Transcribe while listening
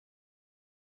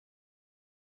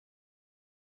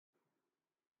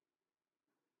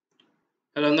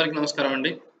Hello అందరికి నమస్కారం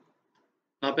అండి.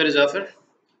 నా పేరు జాఫర్.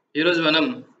 ఈరోజు మనం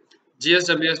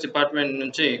జిఎస్డబ్ల్యూఎస్ డిపార్ట్మెంట్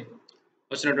నుంచి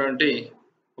వచ్చినటువంటి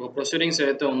ఒక ప్రొసీడింగ్స్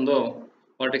ఏదైతే ఉందో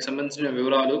వాటికి సంబంధించిన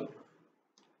వివరాలు,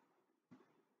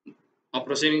 ఆ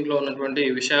ప్రొసీడింగ్లో ఉన్నటువంటి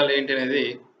విషయాలు ఏంటి అనేది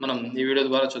మనం ఈ వీడియో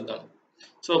ద్వారా చూద్దాం.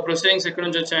 సో ప్రొసీడింగ్స్ ఎక్కడి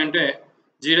నుంచి వచ్చాయంటే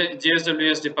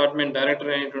జిఎస్డబ్ల్యూఎస్ డిపార్ట్మెంట్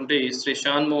డైరెక్టర్ అయినటువంటి శ్రీ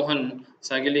షాన్ మోహన్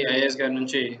సాగిలి ఐఏఎస్ గారి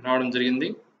నుంచి రావడం జరిగింది.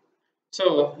 సో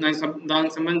దానికి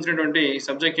సంబంధించినటువంటి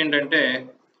సబ్జెక్ట్ ఏంటంటే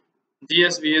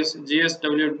GSWS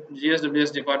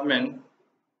department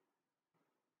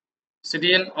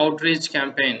citizen outreach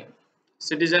campaign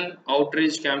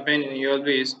in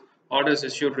ULB's orders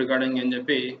issued regarding అని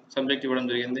చెప్పి సబ్జెక్ట్ ఇవ్వడం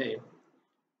జరిగింది.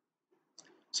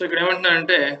 సో ఇక్కడ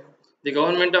ఏమంటున్నారంటే the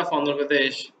government of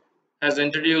Andhra Pradesh has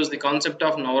introduced the concept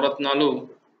of Navaratnalu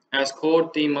as core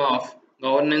theme of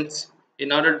governance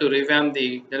in order to revamp the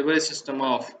delivery system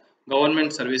of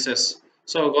government services.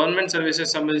 So government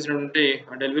services సంబంధించినటువంటి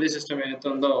ఆ delivery system ఏదైతే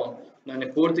ఉందో దాన్ని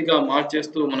పూర్తిగా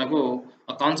మార్చేస్తూ మనకు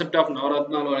ఆ కాన్సెప్ట్ ఆఫ్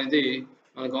నవరత్నాలు అనేది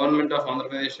మన గవర్నమెంట్ ఆఫ్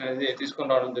ఆంధ్రప్రదేశ్ అనేది తీసుకొని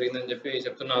రావడం జరిగిందని చెప్పి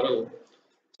చెప్తున్నారు.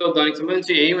 సో దానికి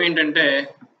సంబంధించి ఎయిమ్ ఏంటంటే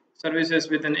services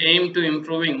with an aim to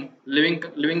improving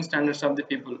living standards of the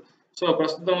people. So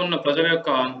ప్రస్తుతం ఉన్న ప్రజల యొక్క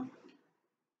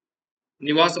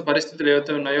నివాస పరిస్థితులు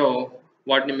ఏవైతే ఉన్నాయో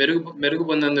వాటిని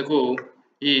మెరుగుపొందేందుకు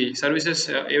ఈ సర్వీసెస్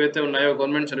ఏవైతే ఉన్నాయో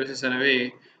గవర్నమెంట్ సర్వీసెస్ అనేవి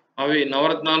అవి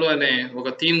నవరత్నాలు అనే ఒక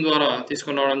థీమ్ ద్వారా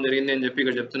తీసుకొని రావడం జరిగింది అని చెప్పి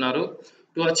ఇక్కడ చెప్తున్నారు.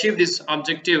 To achieve this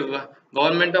objective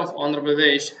government of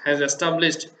Andhra Pradesh has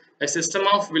established a system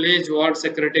of village ward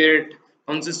secretariat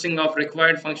consisting of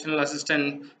required functional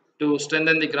assistant to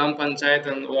strengthen the గ్రామ పంచాయత్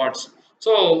అండ్ వార్డ్స్.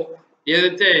 సో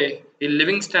ఏదైతే ఈ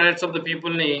లివింగ్ స్టాండర్డ్స్ ఆఫ్ ద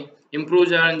పీపుల్ని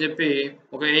ఇంప్రూవ్ చేయాలని చెప్పి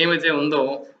ఒక ఏమైతే ఉందో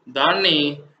దాన్ని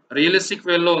రియలిస్టిక్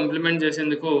వేలో ఇంప్లిమెంట్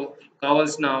చేసేందుకు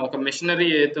కావాల్సిన ఒక మెషినరీ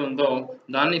ఏదైతే ఉందో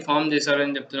దాన్ని ఫామ్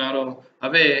చేశారని చెప్తున్నారు.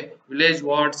 అవే విలేజ్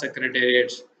వార్డ్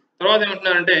సెక్రటేరియట్స్. తర్వాత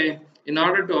ఏమంటున్నారంటే ఇన్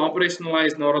ఆర్డర్ టు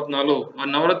ఆపరేషనలైజ్ నవరత్నాలు, ఆ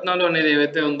నవరత్నాలు అనేది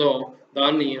ఏదైతే ఉందో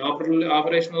దాన్ని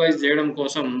ఆపరేషనలైజ్ చేయడం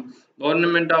కోసం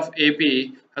government of AP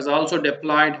has also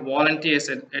deployed volunteers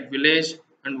at village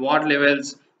and ward levels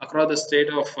across the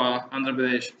state of Andhra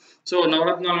Pradesh. So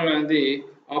నవరత్నాలు అనేది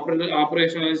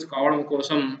ఆపరేషనలైజ్ కావడం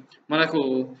కోసం మనకు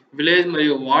విలేజ్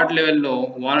మరియు వార్డ్ లెవెల్లో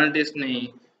వాలంటీర్స్ని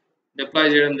డిప్లాయ్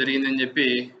చేయడం జరిగిందని చెప్పి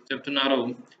చెప్తున్నారు.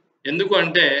 ఎందుకు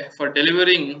అంటే for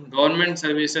delivering government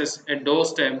services at door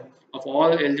step of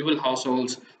all eligible house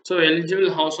holds. So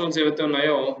eligible house holds ఏవైతే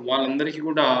ఉన్నాయో వాళ్ళందరికీ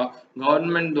కూడా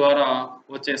గవర్నమెంట్ ద్వారా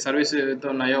వచ్చే సర్వీస్ ఏవైతే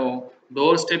ఉన్నాయో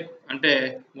డోర్ స్టెప్ అంటే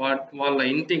వాళ్ళ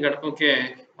ఇంటి గడపకే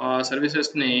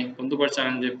సర్వీసెస్ని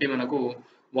పొందుపరచాలని చెప్పి మనకు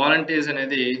వాలంటీర్స్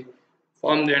అనేది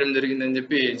ఫామ్ చేయడం జరిగిందని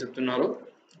చెప్పి చెప్తున్నారు.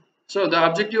 So the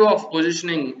objective of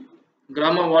positioning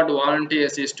Grama ward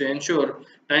volunteers is to ensure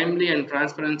timely and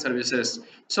transparent services.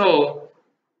 So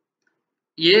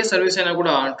A service అయినా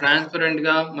కూడా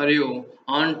ట్రాన్స్పరెంట్గా మరియు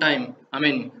ఆన్ టైం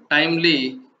టైమ్లీ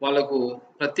వాళ్ళకు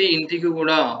ప్రతి ఇంటికి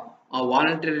కూడా ఆ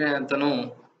వాలంటీర్ అతను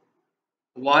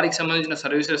వారికి సంబంధించిన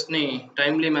సర్వీసెస్ని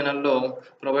టైమ్లీ మేనర్లో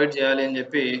ప్రొవైడ్ చేయాలి అని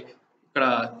చెప్పి ఇక్కడ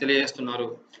తెలియజేస్తున్నారు.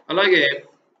 అలాగే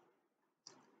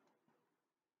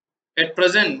at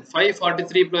present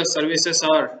 543 plus services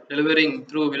are delivering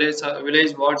through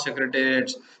village ward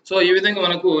secretariats. So ఈ విధంగా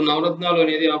మనకు నవరత్నాలు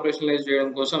అనేది ఆపరేషనలైజ్ చేయడం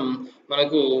కోసం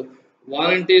మనకు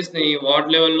వాలంటీర్స్ని వార్డ్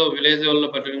లెవెల్లో విలేజ్ లెవెల్లో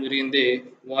పెట్టడం జరిగింది.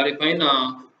 వారిపైన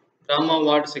గ్రామ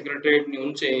వార్డ్ సెక్రటరియట్ని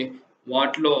ఉంచి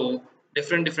వాటిలో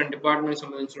డిఫరెంట్ డిపార్ట్మెంట్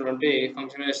సంబంధించినటువంటి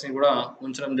ఫంక్షనరీస్ని కూడా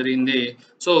ఉంచడం జరిగింది.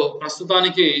 సో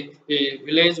ప్రస్తుతానికి ఈ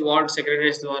విలేజ్ వార్డ్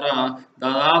సెక్రటరీస్ ద్వారా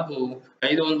దాదాపు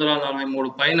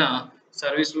 543 పైన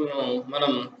సర్వీసులను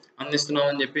మనం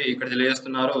అందిస్తున్నామని చెప్పి ఇక్కడ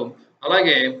తెలియజేస్తున్నారు.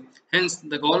 అలాగే hence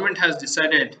the government has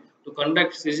decided to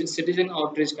conduct citizen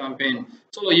outreach campaign.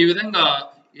 So ఈ విధంగా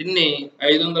ఇన్ని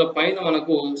 500 పైన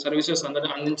మనకు సర్వీసెస్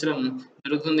అందించడం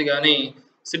జరుగుతుంది. కానీ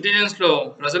సిటిజన్స్లో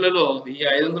ప్రజలలో ఈ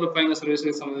 500 పైన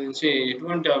సర్వీసెస్ సంబంధించి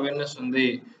ఎటువంటి అవేర్నెస్ ఉంది,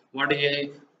 వాటికి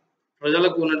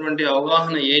ప్రజలకు ఉన్నటువంటి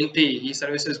అవగాహన ఏంటి ఈ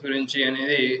సర్వీసెస్ గురించి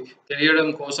అనేది తెలియడం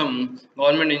కోసం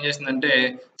గవర్నమెంట్ ఏం చేసిందంటే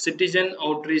సిటిజన్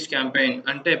అవుట్రీచ్ క్యాంపెయిన్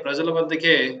అంటే ప్రజల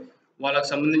వద్దకే వాళ్ళకు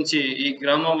సంబంధించి ఈ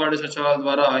గ్రామ వార్డు సచివాలయాల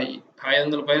ద్వారా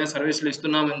 500 పైన సర్వీసులు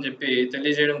ఇస్తున్నామని చెప్పి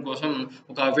తెలియజేయడం కోసం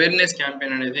ఒక అవేర్నెస్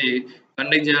క్యాంపెయిన్ అనేది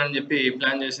కండక్ట్ చేయాలని చెప్పి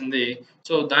ప్లాన్ చేసింది.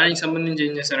 సో దానికి సంబంధించి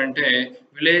ఏం చేశారంటే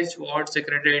విలేజ్ వార్డ్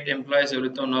సెక్రటరియట్ ఎంప్లాయీస్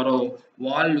ఎవరైతే ఉన్నారో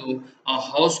వాళ్ళు ఆ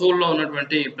హౌస్ హోల్డ్లో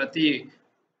ఉన్నటువంటి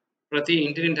ప్రతి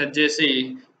ఇంటిని టచ్ చేసి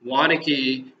వారికి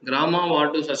గ్రామ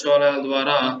వార్డు సచివాలయాల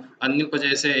ద్వారా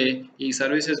అందింపజేసే ఈ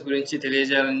సర్వీసెస్ గురించి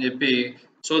తెలియజేయాలని చెప్పి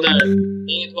సో దాట్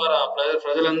దీని ద్వారా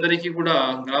ప్రజలందరికీ కూడా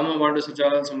గ్రామ వార్డు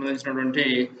సచివాలయాలకు సంబంధించినటువంటి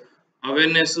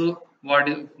అవేర్నెస్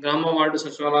గ్రామ వార్డు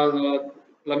సచివాలయాల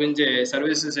లభించే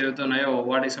సర్వీసెస్ ఏవైతే ఉన్నాయో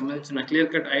వాటికి సంబంధించిన క్లియర్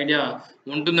కట్ ఐడియా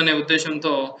ఉంటుందనే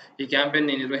ఉద్దేశ్యంతో ఈ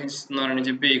క్యాంపెయిన్‌ని నిర్వహిస్తున్నారని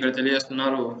చెప్పి ఇక్కడ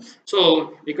తెలియజేస్తున్నారు. So,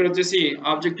 ఇక్కడొచ్చేసి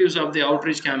objectives of the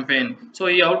outreach campaign. So,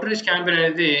 ఈ ఔట్‌రీచ్ క్యాంపెయిన్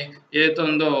అనేది ఏదైతే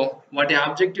ఉందో వాటి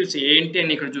ఆబ్జెక్టివ్స్ ఏంటి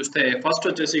అని ఇక్కడ చూస్తే ఫస్ట్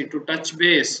వచ్చేసి to touch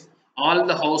base all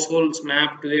the households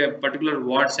map to a particular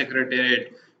ward secretariat.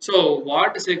 So,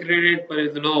 ward secretariat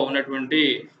పరిధిలో ఉన్నటువంటి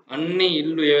అన్ని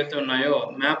ఇల్లు ఏవైతే ఉన్నాయో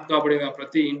మ్యాప్ కాబడిన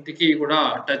ప్రతి ఇంటికి కూడా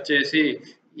టచ్ చేసి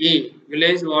ఈ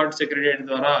విలేజ్ వార్డ్ సెక్రటేరియట్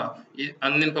ద్వారా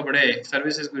అందింపబడే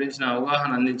సర్వీసెస్ గురించిన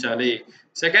అవగాహన అందించాలి.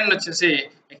 సెకండ్ వచ్చేసి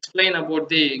explain about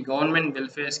the government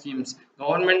welfare schemes.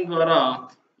 Government ద్వారా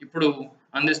ఇప్పుడు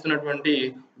అందిస్తున్నటువంటి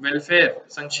వెల్‌ఫేర్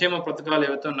సంక్షేమ పథకాలు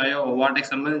ఏవైతే ఉన్నాయో వాటికి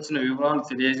సంబంధించిన వివరాలు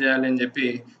తెలియజేయాలి అని చెప్పి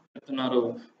చెప్తున్నారు.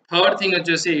 థర్డ్ థింగ్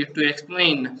వచ్చేసి టు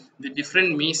ఎక్స్‌ప్లెయిన్ ది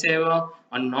డిఫరెంట్ మీ సేవ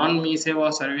అండ్ నాన్ మీ సేవ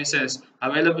services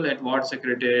available at ward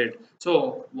secretariat. So,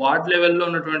 ward లెవెల్‌లో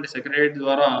ఉన్నటువంటి సెక్రటేరియట్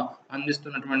ద్వారా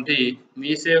అందిస్తున్నటువంటి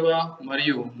మీ సేవ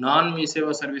మరియు నాన్ మీ సేవ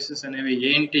సర్వీసెస్ అనేవి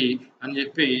ఏంటి అని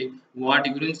చెప్పి వాటి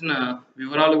గురించిన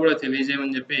వివరాలు కూడా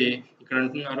తెలియజేయమని చెప్పి ఇక్కడ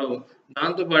అంటున్నారు.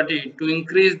 దాంతో పాటు to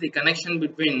increase the connection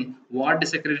between ward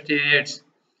secretariats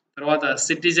తర్వాత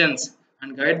citizens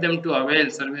and guide them to avail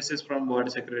services from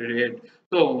ward secretariat.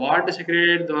 So, ward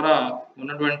secretariat ద్వారా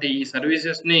ఉన్నటువంటి ఈ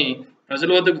సర్వీసెస్‌ని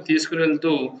ప్రజల వద్దకు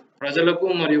తీసుకువెళ్తూ ప్రజలకు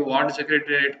మరియు వార్డ్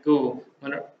సెక్రటేరియట్‌కు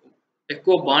మన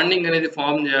ఎక్కువ బాండింగ్ అనేది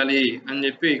ఫార్మ్ చేయాలి అని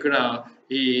చెప్పి ఇక్కడ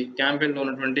ఈ క్యాంపెయిన్‌లో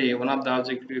ఉన్నటువంటి వన్ ఆఫ్ ద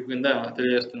ఆబ్జెక్టివ్ కింద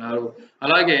తెలియజేస్తున్నారు.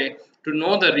 అలాగే to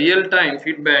know the real time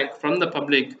feedback from the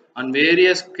public on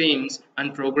various schemes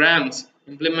and programmes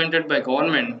implemented by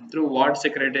government through ward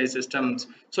secretary systems.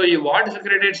 So, ఈ వార్డ్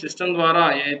సెక్రటరీ సిస్టమ్ ద్వారా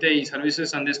ఏదైతే ఈ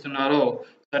సర్వీసెస్ అందిస్తున్నారో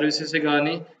సర్వీసెస్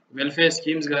గానీ, welfare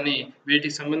schemes గానీ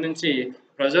వీటికి సంబంధించి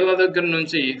ప్రజల దగ్గర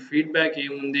నుంచి ఫీడ్‌బ్యాక్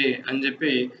ఏముంది అని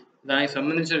చెప్పి దానికి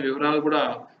సంబంధించిన వివరాలు కూడా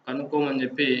కనుక్కోమని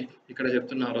చెప్పి ఇక్కడ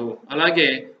చెప్తున్నారు. అలాగే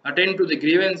attend to the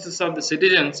grievances of the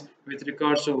citizens with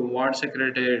regards to ward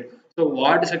secretariat. So,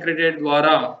 ward secretariat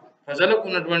ద్వారా ప్రజలకు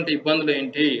ఉన్నటువంటి ఇబ్బందులు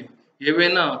ఏంటి?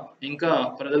 ఏవైనా ఇంకా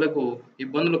ప్రజలకు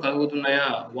ఇబ్బందులు కలుగుతున్నాయా?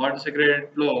 వార్డ్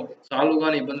సెక్రటేరియట్‌లో సాల్వ్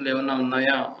కాని ఇబ్బందులు ఏమన్నా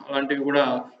ఉన్నాయా? అలాంటివి కూడా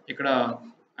ఇక్కడ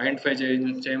ఐడెంటిఫై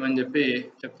చేయమని చెప్పి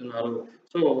చెప్తున్నారు.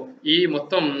 సో, ఈ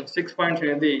మొత్తం 6 పాయింట్స్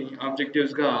అనేది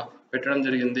ఆబ్జెక్టివ్స్‌గా పెట్టడం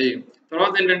జరిగింది.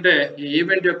 తర్వాత ఏంటంటే ఈ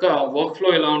ఈవెంట్ యొక్క వర్క్ ఫ్లో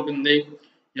ఎలా ఉంటుంది?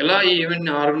 ఎలా ఈ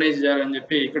ఈవెంట్‌ని ఆర్గనైజ్ చేయాలని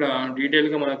చెప్పి ఇక్కడ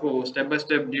డీటెయిల్‌గా మనకు స్టెప్ బై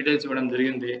స్టెప్ డీటెయిల్స్ ఇవ్వడం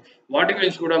జరిగింది. వాటి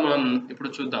గురించి కూడా మనం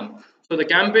ఇప్పుడు చూద్దాం. So, the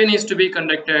campaign is to be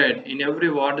conducted in every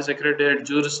ward secretariat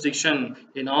jurisdiction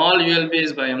in all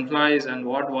ULBs by employees and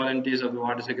ward volunteers of the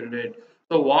ward secretariat.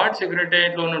 So, ward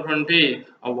సెక్రటేరియట్‌లో ఉన్నటువంటి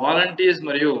ఆ వాలంటీర్స్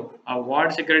మరియు ఆ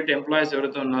వార్డ్ సెక్రటరీ ఎంప్లాయీస్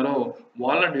ఎవరైతే ఉన్నారో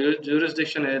వాళ్ళ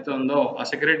జ్యూరిస్డిక్షన్ ఏదైతే ఉందో ఆ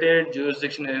సెక్రటేరియట్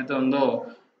జ్యూరిస్డిక్షన్ ఏదైతే ఉందో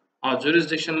ఆ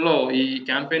జ్యూరిస్డిక్షన్‌లో ఈ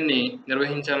క్యాంపెయిన్‌ని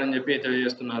నిర్వహించాలని చెప్పి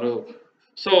తెలియజేస్తున్నారు.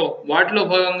 సో, వాటిలో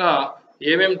భాగంగా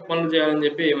ఏమేం పనులు చేయాలని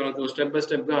చెప్పి మనకు స్టెప్ బై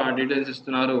స్టెప్‌గా డీటెయిల్స్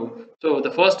ఇస్తున్నారు. So, the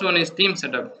first one is team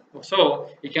setup. So,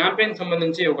 ఈ క్యాంపెయిన్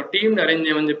సంబంధించి ఒక టీమ్‌ని అరేంజ్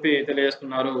చేయమని చెప్పి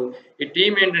తెలియజేస్తున్నారు. ఈ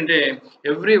టీమ్ ఏంటంటే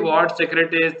every ward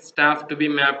secretary staff to be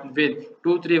mapped with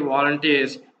 2, 3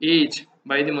 volunteers each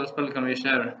by the municipal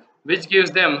commissioner which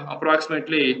gives them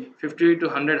approximately 50 to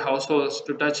 100 households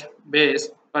to touch base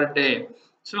per day.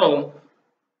 So,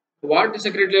 ward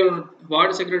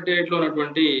సెక్రటేరియట్‌లో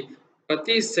ఉన్నటువంటి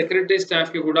ప్రతి సెక్రటరీ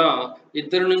స్టాఫ్‌కి కూడా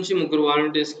 2-3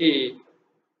 వాలంటీర్స్‌కి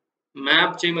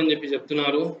మ్యాప్ చేయమని చెప్పి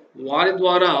చెప్తున్నారు. వారి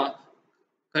ద్వారా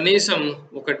కనీసం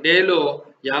ఒక డేలో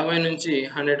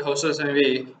 50-100 హౌసెస్ అనేవి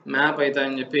మ్యాప్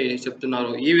అయితాయని చెప్పి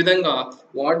చెప్తున్నారు. ఈ విధంగా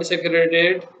వార్డ్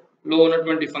సెక్రటేరియట్‌లో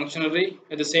ఉన్నటువంటి functionary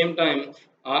at the same time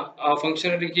ఆ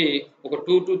ఫంక్షనరీకి ఒక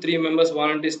 2-3 మెంబర్స్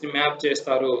వాలంటీర్స్‌ని మ్యాప్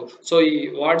చేస్తారు. సో, ఈ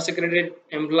ward secretariat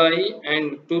employee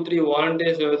and 2-3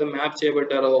 volunteers ఎవరైతే మ్యాప్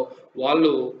చేయబడ్డారో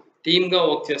వాళ్ళు టీమ్‌గా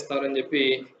వర్క్ చేస్తారని చెప్పి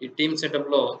ఈ టీమ్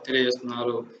సెటప్‌లో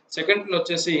తెలియజేస్తున్నారు. సెకండ్ థింగ్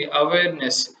వచ్చేసి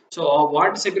awareness. So, our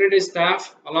ward secretary staff,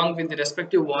 along with the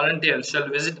respective volunteers, shall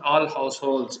visit all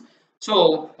households. So,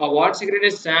 ఆ వార్డ్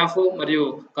సెక్రటరీ స్టాఫ్ మరియు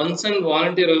కన్సర్న్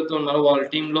వాలంటీర్ ఎవరైతే ఉన్నారో వాళ్ళ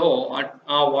టీంలో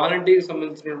ఆ వాలంటీర్‌కి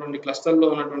సంబంధించినటువంటి క్లస్టర్‌లో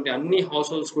ఉన్నటువంటి అన్ని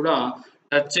హౌస్ హోల్డ్స్ కూడా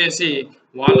టచ్ చేసి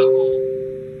వాళ్ళకు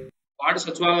వార్డు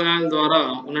సచివాలయాల ద్వారా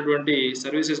ఉన్నటువంటి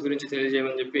సర్వీసెస్ గురించి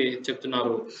తెలియజేయమని చెప్పి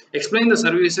చెప్తున్నారు. Explain the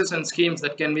services and schemes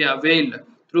that can be availed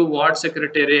through ward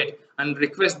secretariat and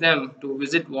request them to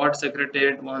visit ward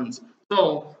secretariat once. So,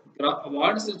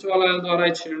 ward సచివాలయాల ద్వారా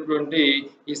ఇచ్చినటువంటి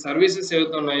ఈ సర్వీసెస్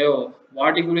ఏవైతే ఉన్నాయో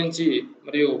వాటి గురించి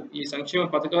మరియు ఈ సంక్షేమ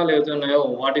పథకాలు ఏవైతే ఉన్నాయో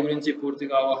వాటి గురించి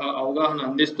పూర్తిగా అవగాహన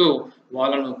అందిస్తూ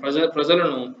వాళ్ళను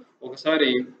ప్రజలను ఒకసారి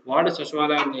వార్డు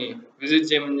సచివాలయాన్ని విజిట్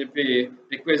చేయమని చెప్పి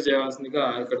రిక్వెస్ట్ చేయాల్సిందిగా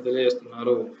ఇక్కడ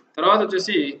తెలియజేస్తున్నారు. తర్వాత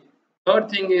వచ్చేసి third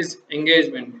thing is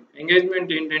engagement.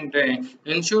 Engagement ఏంటంటే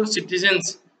ensure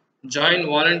citizens join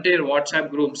volunteer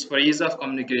WhatsApp groups for is of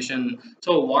communication.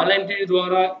 So volunteer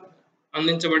ద్వారా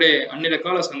అందించబడే అన్ని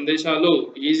రకాల సందేశాలు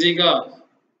ఈజీగా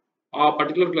ఆ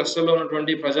పర్టిక్యులర్ క్లస్టర్‌లో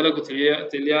ఉన్నటువంటి ప్రజలకు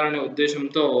తెలియాలనే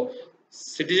ఉద్దేశ్యంతో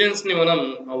సిటిజన్స్‌ని మనం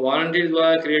ఆ వాలంటీర్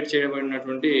ద్వారా క్రియేట్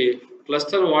చేయబడినటువంటి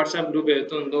క్లస్టర్ వాట్సాప్ గ్రూప్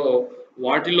ఏదైతే ఉందో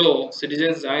వాటిలో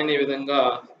సిటిజన్స్ జాయిన్ అయ్యే విధంగా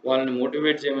వాళ్ళని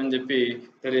మోటివేట్ చేయమని చెప్పి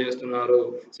తెలియజేస్తున్నారు.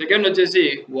 సెకండ్ వచ్చేసి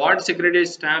ward secretary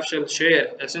staff shall share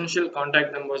essential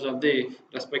contact numbers of the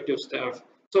respective staff.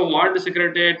 So ward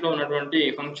సెక్రటేరియట్‌లో ఉన్నటువంటి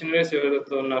ఫంక్షనరీస్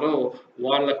ఎవరైతే ఉన్నారో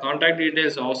వాళ్ళ కాంటాక్ట్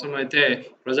డీటెయిల్స్ అవసరమైతే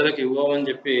ప్రజలకు ఇవ్వమని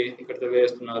చెప్పి ఇక్కడ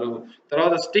తెలియజేస్తున్నారు.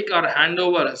 తర్వాత stick are hand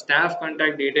over staff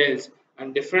contact details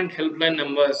and different help line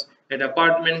numbers at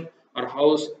apartment are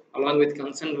house along with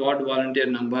concern ward volunteer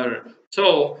number. So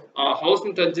ఆ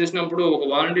హౌస్‌ని టచ్ చేసినప్పుడు ఒక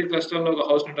వాలంటీర్ క్లస్టర్‌లో ఒక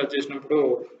హౌస్‌ని టచ్ చేసినప్పుడు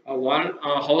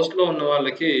ఆ హౌస్‌లో ఉన్న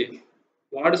వాళ్ళకి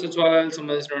వార్డు సచివాలయానికి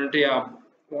సంబంధించినటువంటి ఆ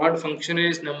వార్డ్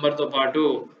ఫంక్షనరీస్ నెంబర్‌తో పాటు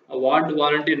ఆ వార్డ్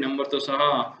వాలంటీర్ నెంబర్‌తో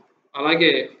సహా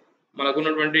అలాగే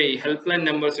మనకున్నటువంటి హెల్ప్ లైన్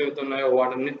నెంబర్స్ ఏవైతే ఉన్నాయో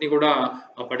వాటన్నిటిని కూడా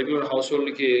ఆ పర్టిక్యులర్ హౌస్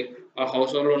హోల్డ్‌కి ఆ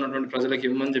హౌస్ హోల్డ్‌లో ఉన్నటువంటి ప్రజలకి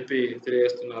ఇవ్వమని చెప్పి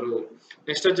తెలియజేస్తున్నారు.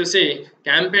 నెక్స్ట్ వచ్చేసి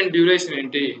క్యాంపెయిన్ డ్యూరేషన్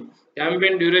ఏంటి?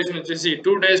 క్యాంపెయిన్ డ్యూరేషన్ వచ్చేసి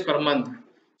 2 డేస్ పర్ మంత్.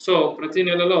 సో ప్రతి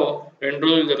నెలలో 2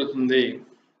 రోజులు జరుగుతుంది.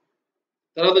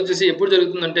 తర్వాత వచ్చేసి ఎప్పుడు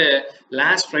జరుగుతుందంటే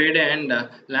last Friday and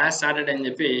last Saturday అని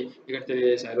చెప్పి ఇక్కడ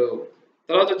తెలియజేశారు.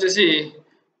 తర్వాత వచ్చేసి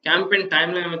క్యాంపెయిన్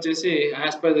టైమ్ లైన్ వచ్చేసి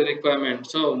as per the requirement.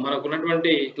 So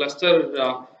మనకున్నటువంటి క్లస్టర్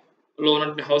లో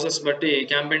ఉన్నటువంటి హౌసెస్ బట్టి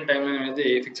క్యాంపెయిన్ టైమ్ లైన్ అనేది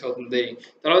ఫిక్స్ అవుతుంది.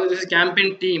 తర్వాత వచ్చేసి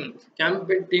క్యాంపెయిన్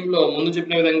టీమ్‌లో ముందు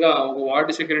చెప్పిన విధంగా ఒక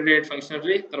వార్డ్ సెక్రటేరియట్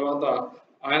ఫంక్షనరీ తర్వాత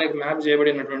ఆయనకు మ్యాప్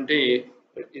చేయబడినటువంటి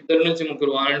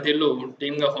 2-3 వాలంటీర్లు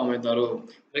టీమ్‌గా ఫార్మ్ అయితారు.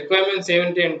 రిక్వైర్మెంట్స్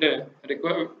ఏమిటి అంటే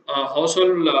హౌస్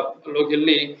హోల్డ్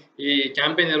లోకెళ్ళి ఈ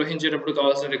క్యాంపెయిన్ నిర్వహించేటప్పుడు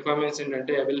కావాల్సిన రిక్వైర్మెంట్స్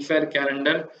ఏంటంటే welfare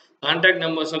calendar, contact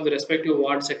numbers of the respective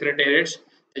ward secretariats,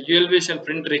 the ULB shall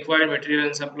print required material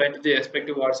and supply to the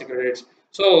respective ward secretariats.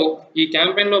 So ఈ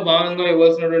క్యాంపెయిన్‌లో భాగంగా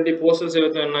ఇవ్వాల్సినటువంటి పోస్టర్స్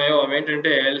ఏవైతే ఉన్నాయో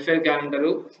అవేంటంటే వెల్‌ఫేర్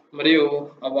క్యాలెండరు మరియు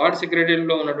ఆ వార్డ్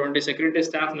సెక్రటరీలో ఉన్నటువంటి సెక్రటరీ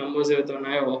స్టాఫ్ నంబర్స్ ఏవైతే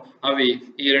ఉన్నాయో అవి.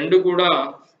 ఈ 2 కూడా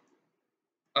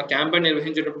ఆ క్యాంపెయిన్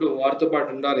నిర్వహించేటప్పుడు వారితో పాటు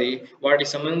ఉండాలి. వాటికి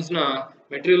సంబంధించిన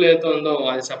మెటీరియల్ ఏదైతే ఉందో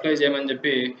అది సప్లై చేయమని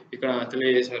చెప్పి ఇక్కడ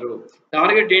తెలియజేశారు.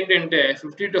 టార్గెట్ ఏంటంటే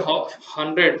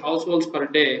 50-100 house holds per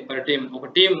day per team. ఒక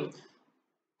టీమ్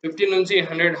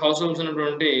 50-100 హౌస్ హోల్డ్స్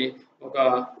ఉన్నటువంటి ఒక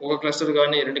ఒక క్లస్టర్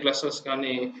గాని, 2 క్లస్టర్స్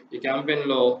కానీ ఈ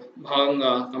క్యాంపెయిన్‌లో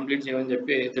భాగంగా కంప్లీట్ చేయమని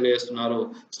చెప్పి తెలియజేస్తున్నారు.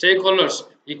 స్టేక్ హోల్డర్స్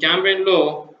ఈ క్యాంపెయిన్‌లో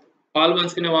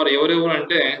పాలుపంచుకునే వారు ఎవరెవరు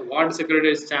అంటే ward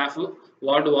secretary staff,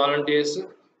 ward volunteers,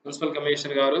 municipal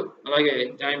commissioner గారు, అలాగే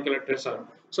జాయింట్ కలెక్టర్ సార్.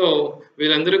 సో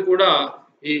వీళ్ళందరూ కూడా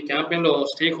ఈ క్యాంపెయిన్‌లో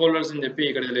స్టేక్ హోల్డర్స్ అని చెప్పి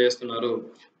ఇక్కడ తెలియజేస్తున్నారు.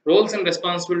 Roles and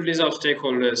responsibilities of stake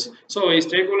holders. So ఈ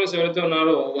స్టేక్ హోల్డర్స్ ఎవరైతే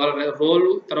ఉన్నారో వాళ్ళ రోల్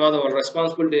తర్వాత వాళ్ళ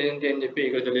రెస్పాన్సిబిలిటీ ఏంటి అని చెప్పి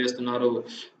ఇక్కడ తెలియజేస్తున్నారు.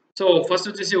 సో ఫస్ట్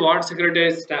వచ్చేసి ward secretary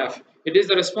staff. It is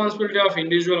the responsibility of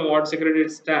individual ward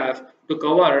secretariat staff to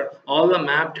cover all the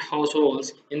mapped households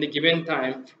in the given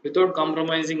time without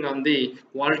compromising on the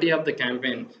quality of the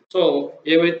campaign. So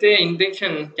ఏవైతే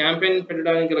intention campaign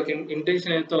పెట్టడానికి గల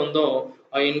intention ఏదైతే ఉందో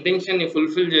ఆ ఇంటెన్షన్‌ని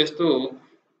fulfil చేస్తూ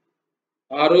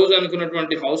ఆ రోజు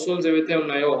అనుకున్నటువంటి హౌస్ హోల్డ్స్ ఏవైతే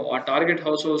ఉన్నాయో ఆ target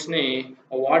house హోల్డ్స్‌ని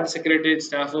ward secretariat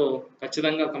staff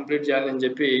ఖచ్చితంగా కంప్లీట్ చేయాలని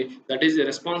చెప్పి that is the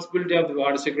responsibility of the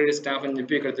ward secretary staff అని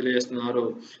చెప్పి ఇక్కడ తెలియజేస్తున్నారు.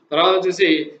 తర్వాత వచ్చేసి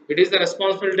it is the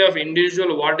responsibility of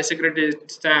individual ward secretary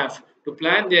staff to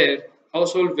plan their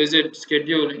house hold visit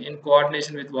schedule in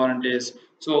coordination with volunteers.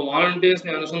 So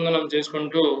వాలంటీర్స్‌ని అనుసంధానం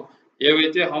చేసుకుంటూ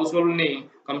ఏవైతే హౌస్ హోల్డ్‌ని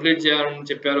కంప్లీట్ చేయాలని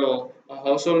చెప్పారో ఆ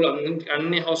హౌస్ హోల్డ్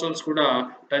అన్ని హౌస్ హోల్డ్స్ కూడా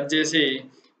టచ్ చేసి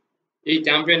ఈ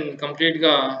క్యాంపెయిన్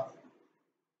కంప్లీట్‌గా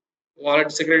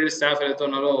వాలంటీ సెక్రటరీ స్టాఫ్ ఏదైతే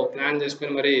ఉన్నారో ప్లాన్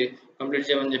చేసుకొని మరి కంప్లీట్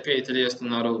చేయమని చెప్పి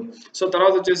తెలియజేస్తున్నారు. సో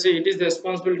తర్వాత వచ్చేసి it is the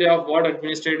responsibility of ward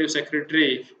administrative secretary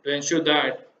to ensure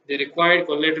thought the required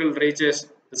collateral reaches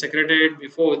the secretariat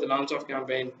before the launch of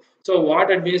campaign. So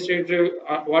ward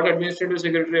administrative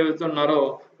secretary ఎవరైతే ఉన్నారో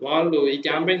వాళ్ళు ఈ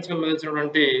క్యాంపెయిన్‌కి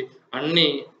సంబంధించినటువంటి అన్ని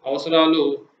అవసరాలు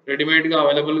రెడీమేడ్‌గా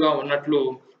అవైలబుల్‌గా ఉన్నట్లు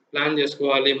ప్లాన్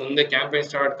చేసుకోవాలి. ముందే క్యాంపెయిన్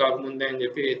స్టార్ట్ కాకముందే అని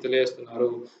చెప్పి తెలియజేస్తున్నారు.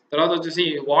 తర్వాత వచ్చేసి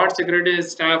ward secretary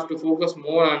staff to focus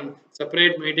more on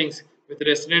separate meetings with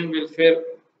resident welfare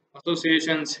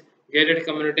associations, gated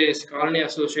communities, colony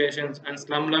associations and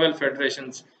slum level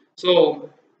federations. So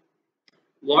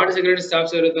ward secretary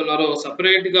staffs ఎవరైతే ఉన్నారో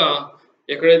సెపరేట్‌గా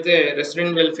ఎక్కడైతే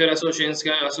రెసిడెంట్ వెల్ఫేర్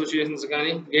అసోసియేషన్స్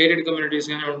గాని, గేటెడ్ కమ్యూనిటీస్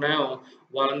గాని ఉన్నాయో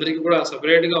వాళ్ళందరికీ కూడా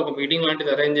సెపరేట్‌గా ఒక మీటింగ్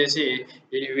లాంటిది అరేంజ్ చేసి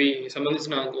ఇవి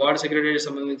సంబంధించిన వార్డ్ సెక్రటరీకి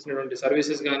సంబంధించినటువంటి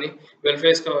సర్వీసెస్ గాని,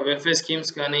 వెల్ఫేర్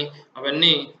స్కీమ్స్ కానీ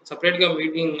అవన్నీ సెపరేట్‌గా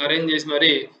మీటింగ్ అరేంజ్ చేసి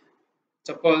మరి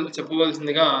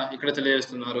చెప్పవలసిందిగా ఇక్కడ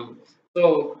తెలియజేస్తున్నారు. So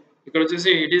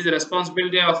ఇక్కడొచ్చేసి it is the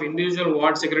responsibility of individual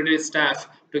ward secretary staff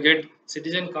to get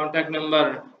citizen contact number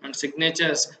and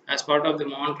signatures as part of the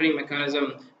monitoring mechanism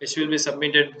which will be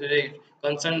submitted to the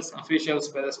concerned officials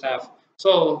by the staff.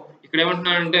 So ఇక్కడ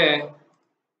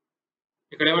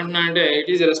ఏమంటున్నారంటే it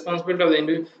is responsibility of the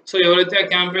individual. So ఎవరైతే ఆ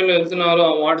క్యాంపెయిన్లో వెళ్తున్నారో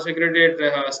ఆ ward secretariat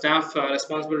staff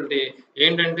responsibility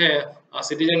ఏంటంటే ఆ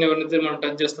citizen ఎవరైతే మనం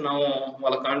టచ్ చేస్తున్నామో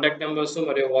వాళ్ళ కాంటాక్ట్ నెంబర్స్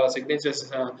మరియు వాళ్ళ సిగ్నేచర్స్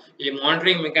ఈ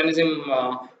మానిటరింగ్ మెకానిజం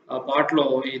పార్ట్లో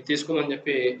ఈ తీసుకోమని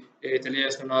చెప్పి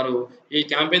తెలియజేస్తున్నారు. ఈ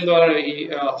క్యాంపెయిన్ ద్వారా ఈ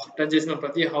టచ్ చేసిన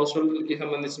ప్రతి హౌస్ హోల్డ్కి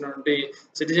సంబంధించినటువంటి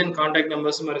సిటిజన్ కాంటాక్ట్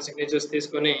నెంబర్స్ మరియు సిగ్నేచర్స్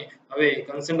తీసుకొని అవి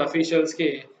కన్సర్న్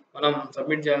అఫీషియల్స్కి మనం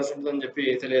సబ్మిట్ చేయాల్సి ఉంటుందని చెప్పి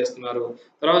తెలియజేస్తున్నారు.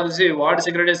 తర్వాత వచ్చి ward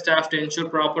secretary staff to ensure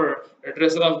proper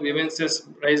అడ్రసల్ of grievances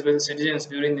rise by citizens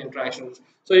during the interactions.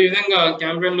 So ఈ విధంగా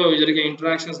క్యాంపెయిన్లో జరిగే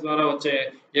ఇంటరాక్షన్స్ ద్వారా వచ్చే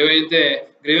ఏవైతే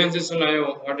గ్రీవెన్సెస్ ఉన్నాయో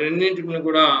వాటన్నింటిని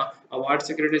కూడా ఆ వార్డ్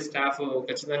సెక్రటరీ స్టాఫ్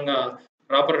ఖచ్చితంగా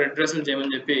ప్రాపర్ అడ్రస్లు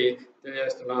చేయమని చెప్పి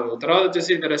తెలియజేస్తున్నారు. తర్వాత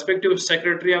వచ్చేసి the respective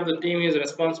secretary of the team is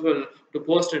responsible to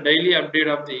post daily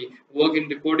update of the work in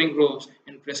reporting groups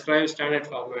in prescribe standard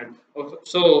format.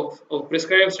 So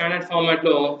prescribe standard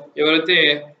ఫార్మాట్లో ఎవరైతే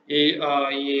ఈ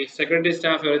ఈ సెక్రటరీ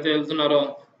స్టాఫ్ ఎవరైతే వెళ్తున్నారో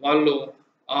వాళ్ళు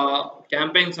ఆ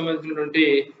క్యాంపెయిన్ సంబంధించినటువంటి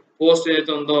పోస్ట్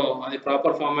ఏదైతే ఉందో అది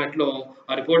ప్రాపర్ ఫార్మాట్లో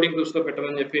ఆ రిపోర్టింగ్ గ్రూప్స్లో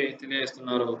పెట్టమని చెప్పి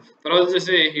తెలియజేస్తున్నారు. తర్వాత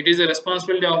వచ్చేసి it is the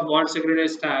responsibility of ward secretary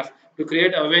staff to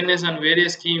create awareness on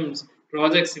various schemes,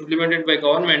 projects implemented by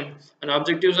government and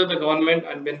objectives of the government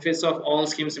and benefits of all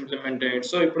schemes implemented.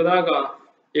 So ఇప్పుడు దాకా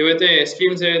ఏవైతే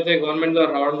schemes ఏవైతే government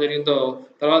ద్వారా రావడం జరిగిందో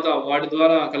తర్వాత వాటి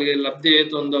ద్వారా కలిగే లబ్ధి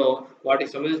ఏదైతే ఉందో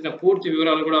వాటికి సంబంధించిన పూర్తి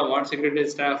వివరాలు కూడా వార్డ్ సెక్రటరీ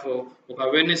స్టాఫ్ ఒక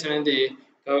అవేర్నెస్ అనేది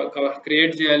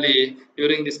క్రియేట్ చేయాలి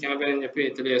డ్యూరింగ్ దిస్ క్యాంపెయిన్ అని చెప్పి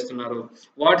తెలియజేస్తున్నారు.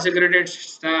 Ward secretary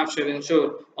staff shall ensure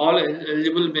all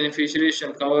eligible beneficiaries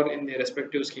shall cover in the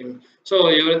respective scheme. So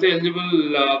ఎవరైతే ఎలిజిబుల్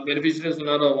బెనిఫిషరీస్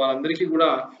ఉన్నారో వాళ్ళందరికీ కూడా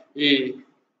ఈ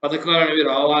పథకాలు అనేవి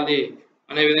రావాలి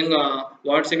అనే విధంగా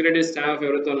వార్డ్ సెక్రటరీ స్టాఫ్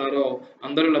ఎవరైతే ఉన్నారో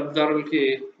అందరూ లబ్ధిదారులకి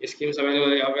ఈ స్కీమ్స్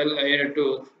అవైల్ అయ్యేటట్టు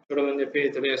చూడమని చెప్పి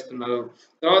తెలియజేస్తున్నారు.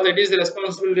 తర్వాత it is the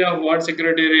responsibility of ward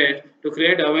secretariat to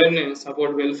create awareness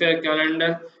about welfare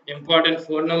calendar, important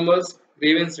phone numbers,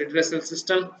 grievance redressal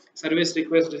system, service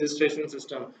request registration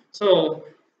system. So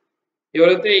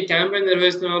ఎవరైతే ఈ క్యాంపెయిన్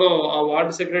నిర్వహిస్తున్నారో ఆ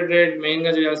వార్డ్ సెక్రటరేట్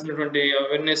మెయిన్గా చేయాల్సినటువంటి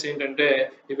అవేర్నెస్ ఏంటంటే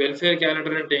ఈ వెల్ఫేర్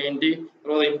క్యాలెండర్ అంటే ఏంటి,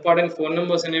 తర్వాత ఇంపార్టెంట్ ఫోన్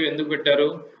నెంబర్స్ అనేవి ఎందుకు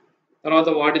పెట్టారు, తర్వాత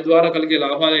వాటి ద్వారా కలిగే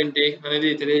లాభాలు ఏంటి అనేది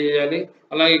తెలియజేయాలి.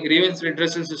 అలాగే గ్రీవెన్స్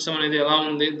రిడ్రెసల్ సిస్టమ్ అనేది ఎలా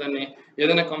ఉంది, దాన్ని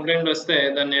ఏదైనా కంప్లైంట్ వస్తే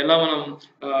దాన్ని ఎలా మనం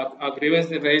ఆ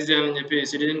గ్రీవెన్స్ని రైజ్ చేయాలని చెప్పి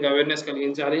సిటిజన్కి అవేర్నెస్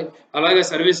కలిగించాలి. అలాగే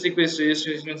సర్వీస్ రిక్వెస్ట్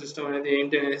రిజిస్ట్రేషన్ సిస్టమ్ అనేది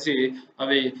ఏంటి అనేసి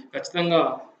అవి ఖచ్చితంగా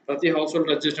ప్రతి హౌస్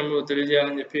హోల్డ్ రిజిస్ట్రేషన్లో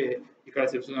తెలియజేయాలని చెప్పి ఇక్కడ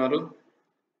చెప్తున్నారు.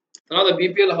 తర్వాత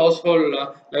బీపీఎల్ హౌస్ హోల్డ్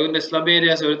లేకుంటే స్లబ్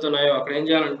ఏరియాస్ ఎవరైతే ఉన్నాయో అక్కడ ఏం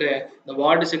చేయాలంటే the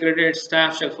ward secretariat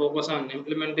staff shall focus on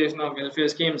implementation of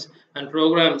welfare schemes and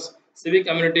programmes, civic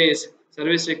communities,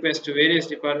 service requests to various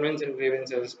departments and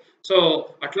grievances. So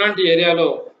అట్లాంటి ఏరియాలో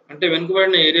అంటే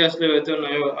వెనుకబడిన ఏరియాస్లో ఏవైతే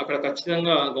ఉన్నాయో అక్కడ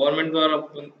ఖచ్చితంగా గవర్నమెంట్ ద్వారా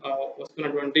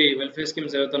వస్తున్నటువంటి వెల్ఫేర్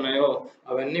స్కీమ్స్ ఏవైతే ఉన్నాయో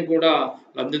అవన్నీ కూడా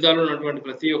లబ్ధిదారులు ఉన్నటువంటి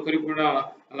ప్రతి ఒక్కరికి కూడా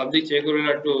లబ్ధి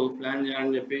చేకూరేటట్టు ప్లాన్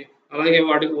చేయాలని చెప్పి, అలాగే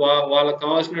వాటికి వాళ్ళకి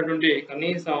కావాల్సినటువంటి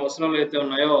కనీస అవసరాలు అయితే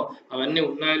ఉన్నాయో అవన్నీ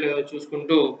ఉన్నాయో లేదో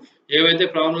చూసుకుంటూ ఏవైతే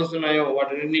ప్రాబ్లమ్స్ ఉన్నాయో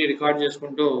వాటిని రికార్డ్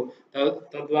చేసుకుంటూ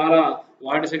తద్వారా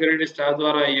వార్డ్ సెక్రటరీ స్టాఫ్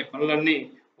ద్వారా ఈ పనులన్నీ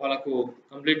వాళ్ళకు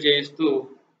కంప్లీట్ చేయిస్తూ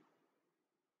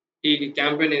ఈ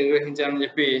క్యాంపెయిన్ నిర్వహించాలని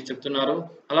చెప్పి చెప్తున్నారు.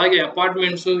 అలాగే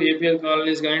అపార్ట్మెంట్స్, ఏపీఎల్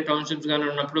కాలనీస్ కానీ టౌన్షిప్స్ కానీ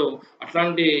ఉన్నప్పుడు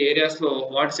అట్లాంటి ఏరియాస్లో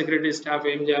వార్డ్ సెక్రటరీ స్టాఫ్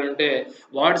ఏం చేయాలంటే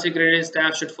ward secretary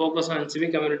staff should focus on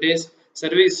civic communities,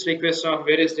 service request of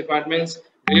various departments,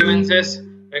 grievances,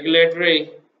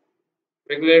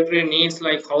 regulatory needs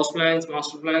like house plans,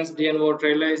 master plans, DNO,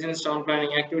 trade license, town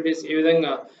planning activities. ఈ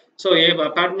విధంగా so ఏ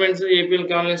apartments, APL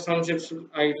colonies, townships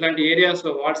ఇట్లాంటి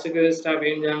ఏరియాస్లో ward secretary staff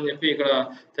ఏం చేయాలని చెప్పి ఇక్కడ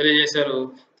తెలియజేశారు.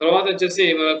 తర్వాత వచ్చేసి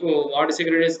మనకు ward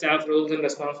secretary staff rules and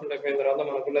responsibility అయిపోయిన తర్వాత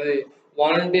మనకున్నది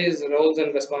volunteers roles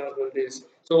and responsibilities.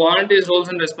 So volunteers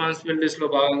roles and రెస్పాన్సిబిలిటీస్లో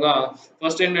భాగంగా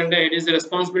ఫస్ట్ ఏంటంటే it is the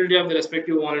responsibility of the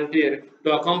respective volunteer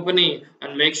to accompany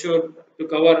and make sure to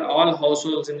cover all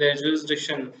households in their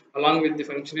jurisdiction along with the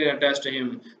functionary attached to him.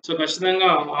 So ఖచ్చితంగా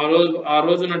ఆ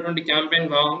రోజు ఉన్నటువంటి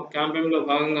క్యాంపెయిన్లో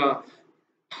భాగంగా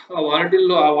ఆ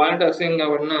volunteer అసహ్యంగా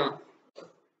పడిన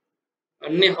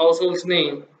అన్ని హౌస్ హోల్డ్స్ని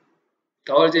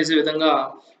కవర్ చేసే విధంగా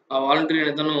ఆ వాలంటీర్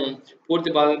నేతను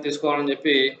పూర్తి బాధ్యత తీసుకోవాలని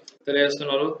చెప్పి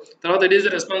తెలియజేస్తున్నారు. తర్వాత it is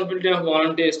the responsibility of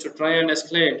volunteers to try and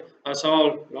escalate are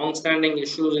solve long standing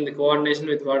issues in the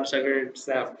coordination with ward secretary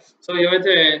staff. So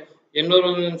ఏవైతే ఎన్నో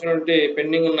రోజుల నుంచి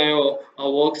పెండింగ్ ఉన్నాయో ఆ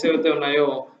వర్క్స్ ఏవైతే ఉన్నాయో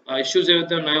ఇష్యూస్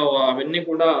ఏవైతే ఉన్నాయో అవన్నీ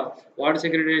కూడా వార్డ్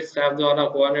సెక్రటరీ స్టాఫ్ ద్వారా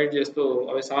కోఆర్డినేట్ చేస్తూ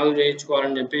అవి సాల్వ్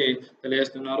చేయించుకోవాలని చెప్పి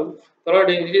తెలియజేస్తున్నారు. తర్వాత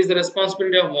it is the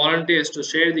responsibility of volunteers to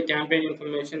share the campaign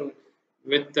information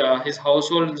with his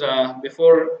households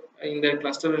before in their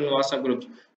cluster in WhatsApp groups.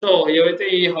 So ఏవైతే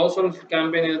ఈ హౌస్ హోల్డ్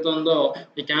క్యాంపెయిన్ ఏదైతే ఉందో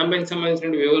ఈ క్యాంపెయిన్‌కి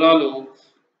సంబంధించిన వివరాలు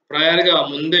ప్రయర్‌గా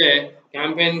ముందే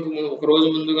క్యాంపెయిన్‌కి ఒక రోజు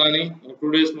ముందు గాని, 2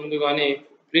 డేస్ ముందు గాని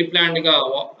ప్రీ ప్లాన్డ్‌గా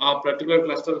ఆ పర్టిక్యులర్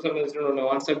క్లస్టర్‌కి సంబంధించిన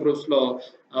వాట్సాప్ గ్రూప్స్‌లో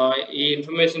ఈ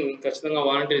ఇన్ఫర్మేషన్ ఖచ్చితంగా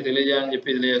వాలంటీర్‌కి తెలియజేయాలని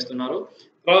చెప్పి తెలియజేస్తున్నారు.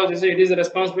 తర్వాత వచ్చేసి it is the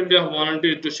responsibility of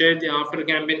volunteer to share the after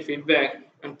campaign feedback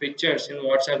and pictures in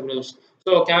WhatsApp groups.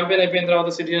 So campaign అయిపోయిన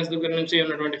తర్వాత సిటిజన్స్ దగ్గర నుంచి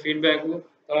ఉన్నటువంటి ఫీడ్‌బ్యాక్,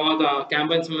 తర్వాత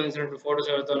క్యాంపెయిన్‌కి సంబంధించినటువంటి ఫోటోస్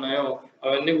ఏవైతే ఉన్నాయో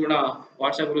అవన్నీ కూడా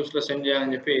వాట్సాప్ గ్రూప్స్‌లో సెండ్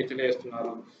చేయాలని చెప్పి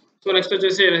తెలియజేస్తున్నారు. సో నెక్స్ట్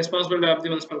వచ్చేసి responsibility of the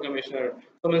municipal commissioner.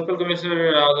 So municipal commissioner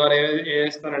గారు ఏం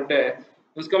చేస్తారంటే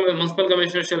municipal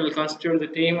commissioner shall constitute the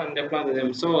team and deploy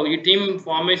them. So ఈ టీమ్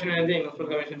ఫార్మేషన్ అనేది మున్సిపల్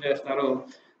కమిషనర్ చేస్తారు.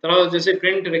 తర్వాత వచ్చేసి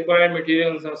print required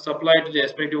materials supply to the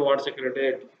respective ward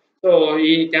secretariat. So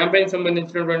ఈ campaign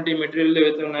సంబంధించినటువంటి మెటీరియల్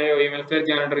ఏవైతే ఉన్నాయో ఈ వెల్ఫేర్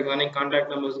క్యాలెండర్ గానీ,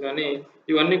 కాంటాక్ట్ నంబర్స్ గానీ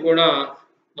ఇవన్నీ కూడా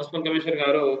మున్సిపల్ కమిషనర్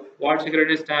గారు వార్డ్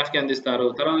సెక్రటరీ స్టాఫ్‌కి అందిస్తారు.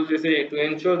 తర్వాత వచ్చేసి to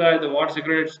ensure that the ward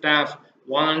secretary staff,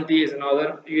 volunteers and other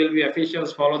ELB officials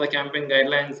follow the campaign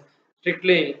guidelines,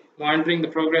 strictly monitoring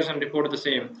the progress and report the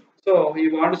same. So ఈ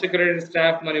ward secretary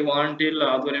staff మరియు వాలంటీర్ల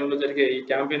ఆధ్వర్యంలో జరిగే ఈ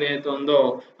క్యాంపెయిన్ ఏదైతే ఉందో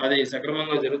అది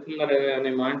సక్రమంగా జరుగుతుందా లేదా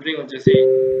అనే మానిటరింగ్ వచ్చేసి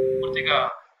పూర్తిగా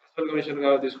మున్సిపల్ కమిషనర్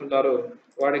గారు తీసుకుంటారు.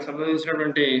 వాటికి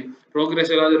సంబంధించినటువంటి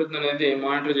ప్రోగ్రెస్ ఎలా జరుగుతుందనేది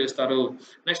మానిటర్ చేస్తారు.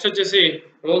 నెక్స్ట్ వచ్చేసి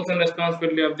roles and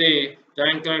responsibility of the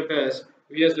joint collectors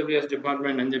VSWS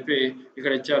department అని చెప్పి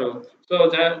ఇక్కడ ఇచ్చారు. సో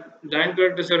జాయింట్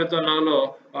కలెక్టర్స్ ఎవరైతే ఉన్నారో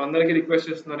వాళ్ళందరికీ రిక్వెస్ట్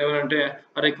చేస్తున్నారు ఏమంటే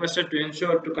are requested to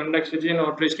ensure to conduct citizen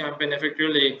outreach campaign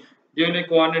effectively duly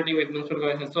coordinating with municipal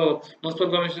commissioner. So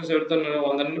municipal commissioners ఎవరైతే ఉన్నారో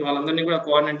వాళ్ళందరినీ కూడా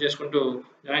కోఆర్డినేట్ చేసుకుంటూ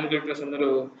జాయింట్ కలెక్టర్స్ అందరూ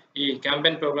ఈ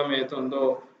క్యాంపెయిన్ ప్రోగ్రామ్ ఏదైతే ఉందో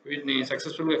వీటిని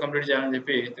సక్సెస్‌ఫుల్‌గా కంప్లీట్ చేయాలని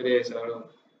చెప్పి తెలియజేశారు.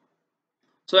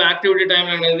 సో యాక్టివిటీ టైమ్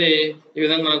అనేది ఈ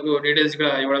విధంగా మనకు డీటెయిల్స్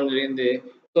ఇక్కడ ఇవ్వడం జరిగింది.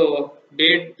 సో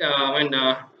ఐ మీన్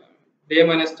డే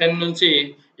 -10 నుంచి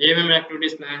ఏమేమి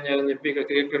యాక్టివిటీస్ ప్లాన్ చేయాలని చెప్పి ఇక్కడ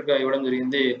క్లియర్ కట్‌గా ఇవ్వడం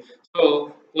జరిగింది. సో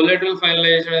కొలేటరల్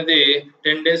ఫైనలైజేషన్ అనేది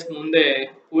 10 డేస్‌కి ముందే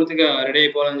పూర్తిగా రెడీ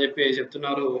అయిపోవాలని చెప్పి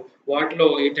చెప్తున్నారు. వాటిలో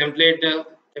ఈ template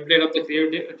of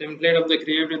the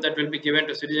creative that will be given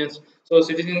to citizens. So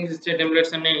citizens ఇచ్చే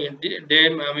టెంప్లేట్స్ అన్ని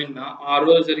ఐ మీన్ ఆ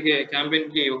రోజు జరిగే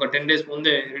క్యాంపెయిన్‌కి ఒక 10 డేస్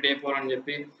ముందే రెడీ అయిపోవాలని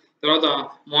చెప్పి, తర్వాత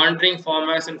monitoring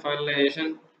formats and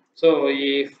finalisation. So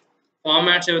ఈ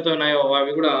ఫార్మాట్స్ ఏవైతే ఉన్నాయో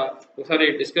అవి కూడా ఒకసారి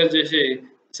డిస్కస్ చేసి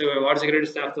వార్డ్ సెక్రటరీ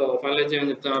స్టాఫ్‌తో ఫైనలైజ్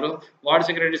చేయమని చెప్తున్నారు. Ward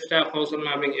secretary staff household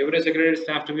mapping. Every secretary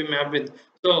staff to be mapped with.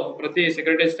 So ప్రతి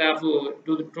సెక్రటరీ స్టాఫ్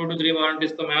 2-3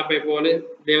 వాలంటీర్స్‌తో మ్యాప్ అయిపోవాలి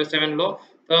డే 7లో.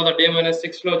 తర్వాత డే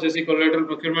 -6లో వచ్చేసి కొలేటరల్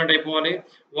ప్రొక్యూర్‌మెంట్ అయిపోవాలి.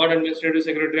 వార్డ్ అడ్మినిస్ట్రేటివ్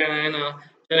సెక్రటరీ ఆయన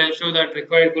shall ensure that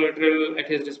required collateral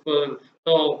at his disposal.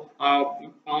 So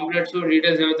pamphlets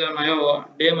details ఏవైతే ఉన్నాయో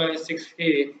day -6కి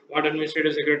ward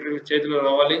administrative secretary చేతిలో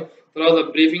రావాలి. తర్వాత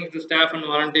briefing to staff and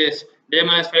volunteers day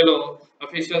 -5లో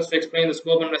officials to explain the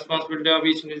scope and responsibility of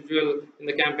each individual in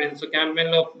the campaign. So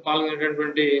క్యాంపెయిన్‌లో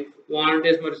పాల్గొనేటటువంటి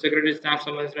volunteers మరియు secretary staff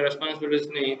సంబంధించిన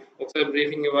రెస్పాన్సిబిలిటీస్‌ని ఒకసారి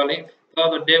briefing ఇవ్వాలి.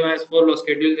 తర్వాత డే -4లో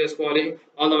షెడ్యూల్ చేసుకోవాలి.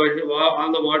 All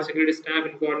the ward secretary staff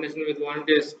in coordination with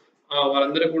volunteers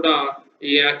వాళ్ళందరూ కూడా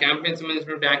ఈ campaign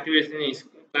సంబంధించినటువంటి యాక్టివిటీస్‌ని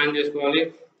ప్లాన్ చేసుకోవాలి.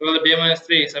 తర్వాత day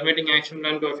 -3 submitting action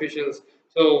plan to officials.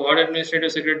 So ward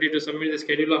administrative secretary to submit the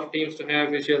schedule of teams to high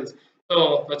officials. So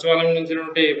సచివాలయం నుంచి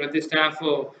ఉన్నటువంటి ప్రతి స్టాఫ్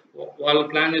వాళ్ళు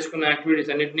ప్లాన్ చేసుకున్న యాక్టివిటీస్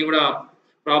అన్నిటిని కూడా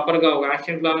ప్రాపర్‌గా ఒక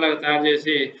యాక్షన్ ప్లాన్ లాగా తయారు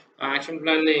చేసి ఆ యాక్షన్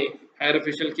ప్లాన్‌ని hire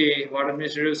అఫీషియల్‌కి ward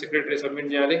administrative secretary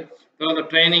submit చేయాలి. తర్వాత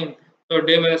ట్రైనింగ్. సో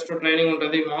డే -2 ట్రైనింగ్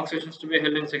ఉంటది. మాక్ sessions to be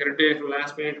held in secretariat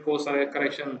last minute course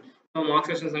correction. So mock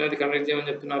sessions అనేది కండక్ట్ చేయమని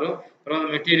చెప్తున్నారు. తర్వాత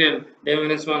material day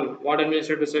 -1 ward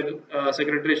administrative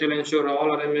secretary shall ensure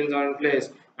all arrangements are in place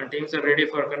and teams are ready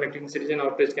for conducting citizen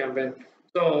outreach campaign.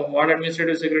 So ward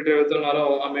administrative secretary ఎవరైతే ఉన్నారో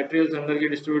ఆ materials అందరికీ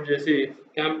distribute చేసి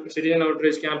citizen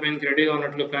outreach క్యాంపెయిన్‌కి రెడీగా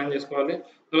ఉన్నట్లు ప్లాన్ చేసుకోవాలి.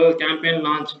 తర్వాత క్యాంపెయిన్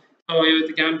లాంచ్. సో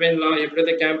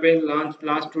ఎప్పుడైతే క్యాంపెయిన్ లాంచ్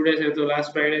లాస్ట్ 2 డేస్ అయితే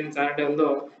లాస్ట్ ఫ్రైడే అండ్ సాటర్డే ఉందో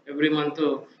ఎవ్రీ మంత్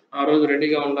ఆ రోజు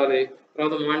రెడీగా ఉండాలి.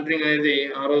 తర్వాత మానిటరింగ్ అనేది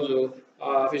ఆ రోజు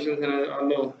అఫీషియల్స్ అనేది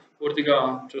ఆళ్ళు పూర్తిగా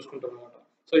చూసుకుంటారనమాట.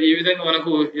 సో ఈ విధంగా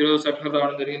మనకు ఈరోజు సర్కులర్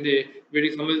రావడం జరిగింది.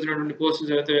 వీటికి సంబంధించినటువంటి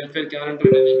పోస్టులు ఏవైతే వెల్ఫేర్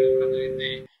క్యాలెండర్ అనేది ఇవ్వడం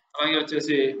జరిగింది. అలాగే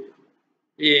వచ్చేసి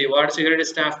ఈ ward secretary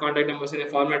staff contact numbers అనే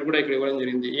ఫార్మాట్ కూడా ఇక్కడ ఇవ్వడం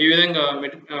జరిగింది. ఈ విధంగా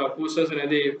పోస్టర్స్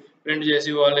అనేది ప్రింట్ చేసి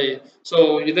ఇవ్వాలి. సో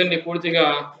ఇదండి పూర్తిగా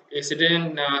ఈ సిటిజన్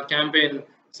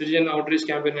అవుట్‌రీచ్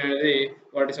క్యాంపెయిన్ అనేది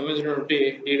వాటికి సంబంధించినటువంటి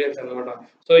డీటెయిల్స్ అన్నమాట.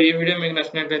 సో ఈ వీడియో మీకు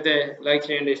నచ్చినట్లయితే లైక్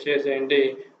చేయండి, షేర్ చేయండి.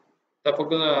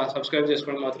 తప్పకుండా సబ్స్క్రైబ్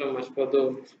చేసుకోవడం మాత్రం మర్చిపోవద్దు.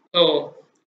 సో